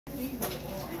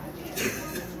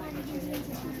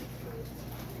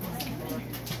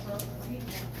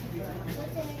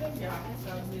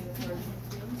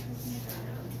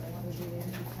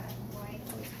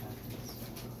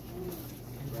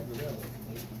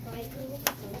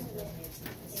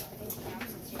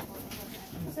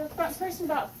So front person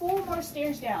about 4 more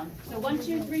stairs down. So 1,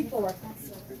 2, 3, 4.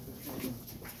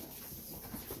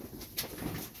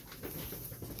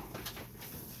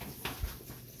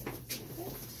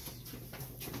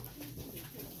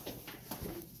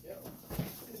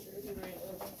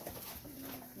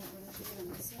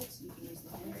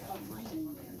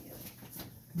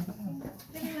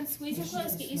 Everyone squeeze your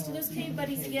close. Get used to those cave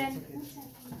buddies again.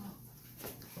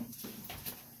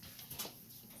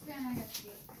 I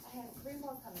have 3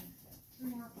 more coming. 3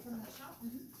 more from the shop.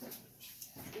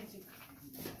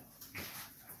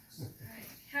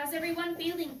 How's everyone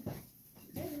feeling?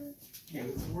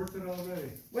 It's worth it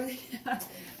already.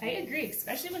 I agree,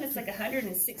 especially when it's like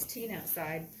 116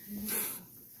 outside.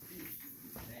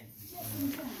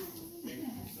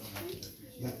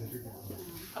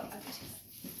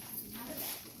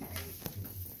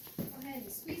 Go ahead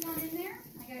and squeeze on in there.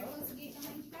 I gotta close the gate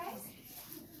behind you guys.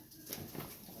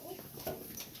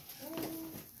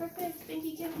 Perfect. Thank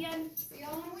you, Kim, again. See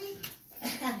y'all in a week.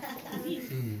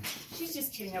 She's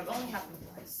just kidding. It only happened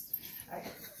twice. All right.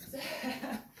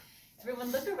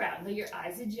 Everyone look around. Let your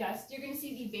eyes adjust. You're going to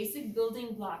see the basic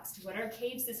building blocks to what our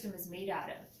cave system is made out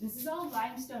of. This is all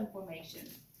limestone formation.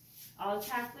 All the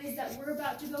pathways that we're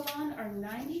about to go on are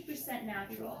 90%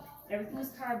 natural. Everything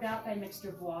was carved out by a mixture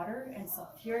of water and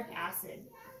sulfuric acid.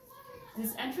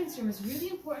 This entrance room is really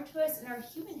important to us in our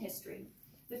human history.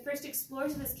 The first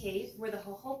explorers of this cave were the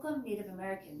Hohokam Native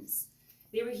Americans.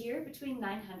 They were here between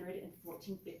 900 and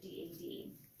 1450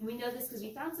 AD. And we know this because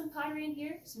we found some pottery in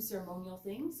here, some ceremonial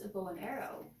things, a bow and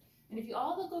arrow. And if you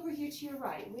all look over here to your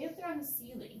right, way up there on the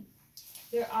ceiling,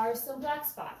 there are some black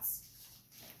spots.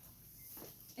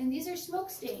 And these are smoke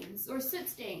stains or soot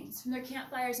stains from their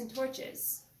campfires and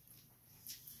torches.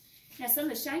 Now some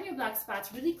of the shinier black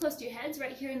spots really close to your heads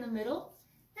right here in the middle,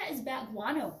 that is bat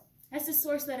guano. That's the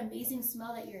source of that amazing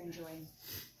smell that you're enjoying.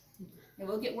 It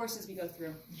will get worse as we go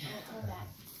through.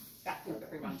 Back through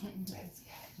everyone.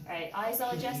 All right, eyes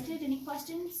all adjusted. Any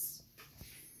questions?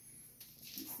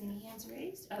 Any hands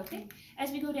raised? Okay.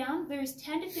 As we go down, there's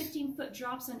 10 to 15 foot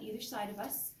drops on either side of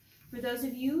us. For those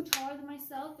of you taller than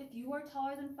myself, if you are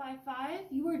taller than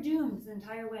 5'5", you are doomed the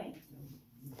entire way.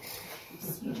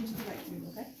 Huge into the right,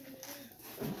 okay?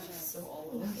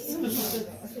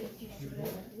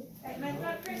 Alright, my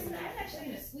front person, I'm actually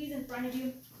going to squeeze in front of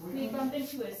you. When you bump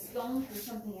into a stone or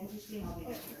something interesting, I'll be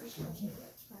there first.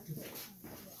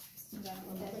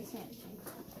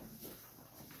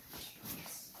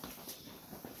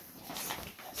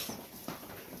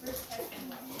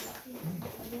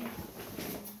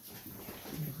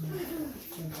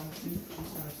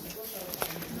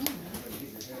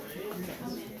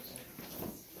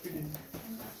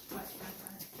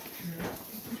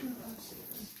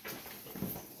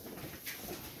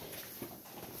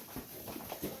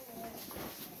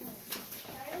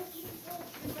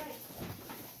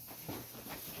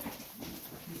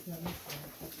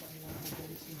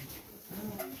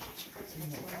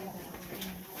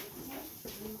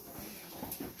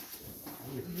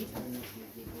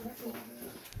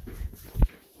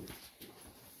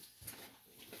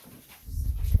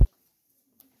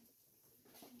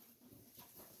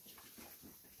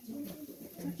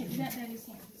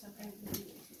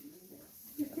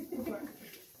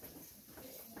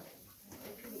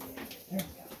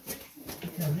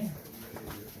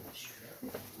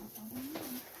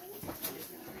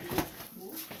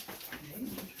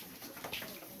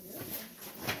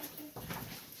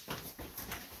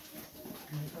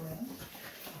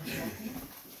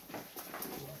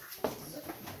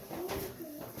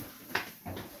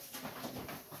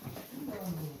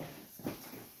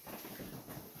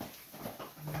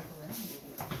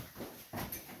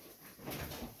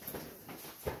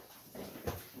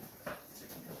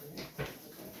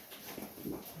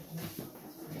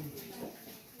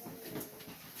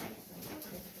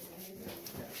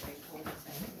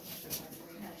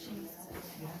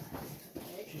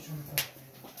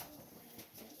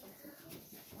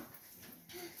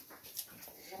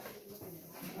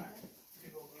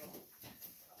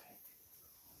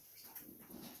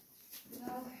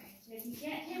 If you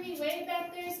can't hear me way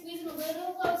back there, squeeze it a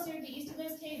little closer. Get used to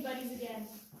those cave buddies again.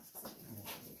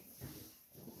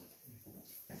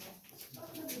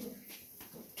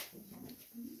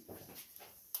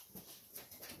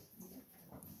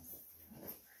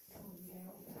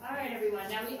 All right, everyone.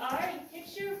 Now we are in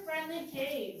picture-friendly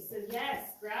caves. So yes,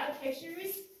 grab a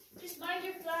pictures, just mind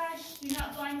your flash. Do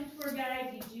not blind the tour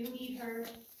guide. You do need her.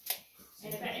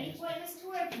 And if at any point in this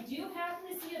tour, if you do happen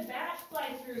to see a bat fly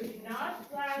through, do not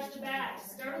flash the bat.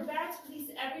 Startled bats release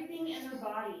everything in their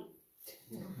body.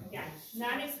 Yeah,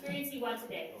 not an experience you want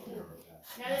today.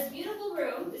 Now this beautiful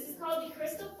room, this is called the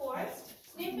Crystal Forest.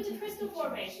 It's named for the crystal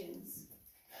formations.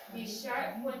 These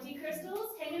sharp, pointy crystals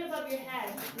hanging above your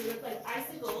head. They look like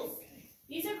icicles.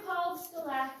 These are called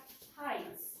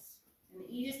stalactites. And the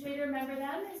easiest way to remember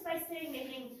them is by saying they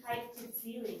hang tight to the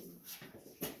ceiling.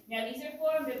 Now these are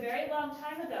formed a very long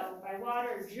time ago by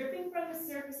water dripping from the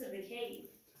surface of the cave.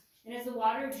 And as the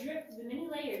water dripped, the many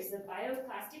layers of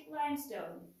bioclastic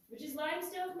limestone, which is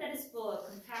limestone that is full of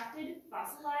compacted,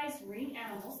 fossilized marine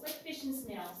animals like fish and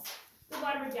snails. The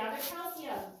water would gather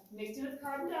calcium, mixed in with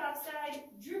carbon dioxide,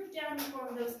 droop down and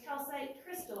form those calcite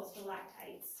crystal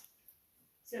stalactites.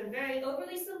 So in very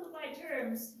overly simplified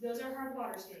terms, those are hard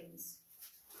water streams.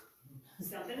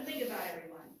 Something to think about,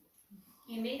 everyone.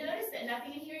 You may notice that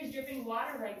nothing in here is dripping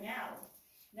water right now.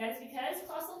 That is because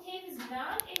Colossal Cave is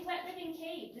not a wet living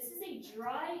cave. This is a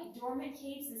dry, dormant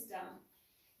cave system.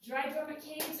 Dry, dormant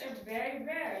caves are very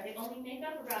rare. They only make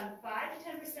up around 5 to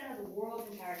 10% of the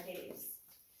world's entire caves.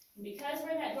 And because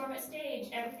we're in that dormant stage,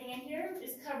 everything in here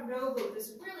is covered over with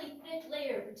this really thick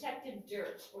layer of protective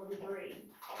dirt or debris.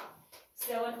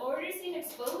 So in order to see an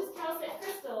exposed calcite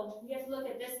crystal, you have to look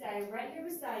at this guy right here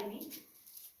beside me.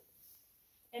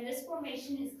 And this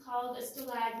formation is called a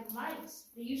stalagmite.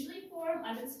 They usually form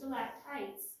under the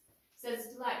stalactites. So the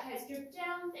stalactites drip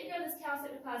down, they grow this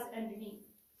calcite deposit underneath.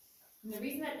 And the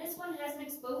reason that this one has an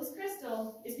exposed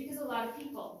crystal is because a lot of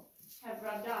people have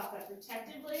rubbed off that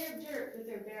protective layer of dirt with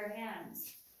their bare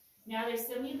hands. Now there's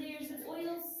so many layers of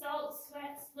oils, salts,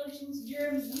 sweats, lotions,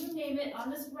 germs, you name it, on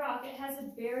this rock. It has a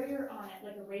barrier on it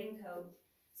like a raincoat.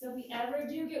 So if we ever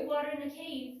do get water in the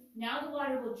cave, now the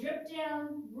water will drip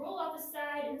down, roll off the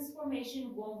side, and this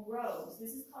formation won't grow. So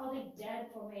this is called a dead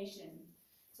formation.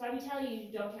 So I would tell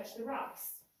you, don't touch the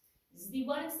rocks. This is the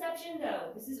one exception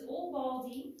though. This is Old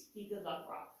Baldy, the good luck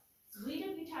rock. So even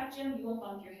if you touch him, you won't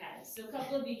bump your head. So a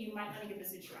couple of you might want to give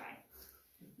this a try.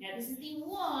 Now this is the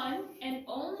one and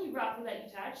only rock we'll let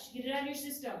you touch. Get it out of your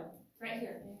system, right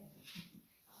here.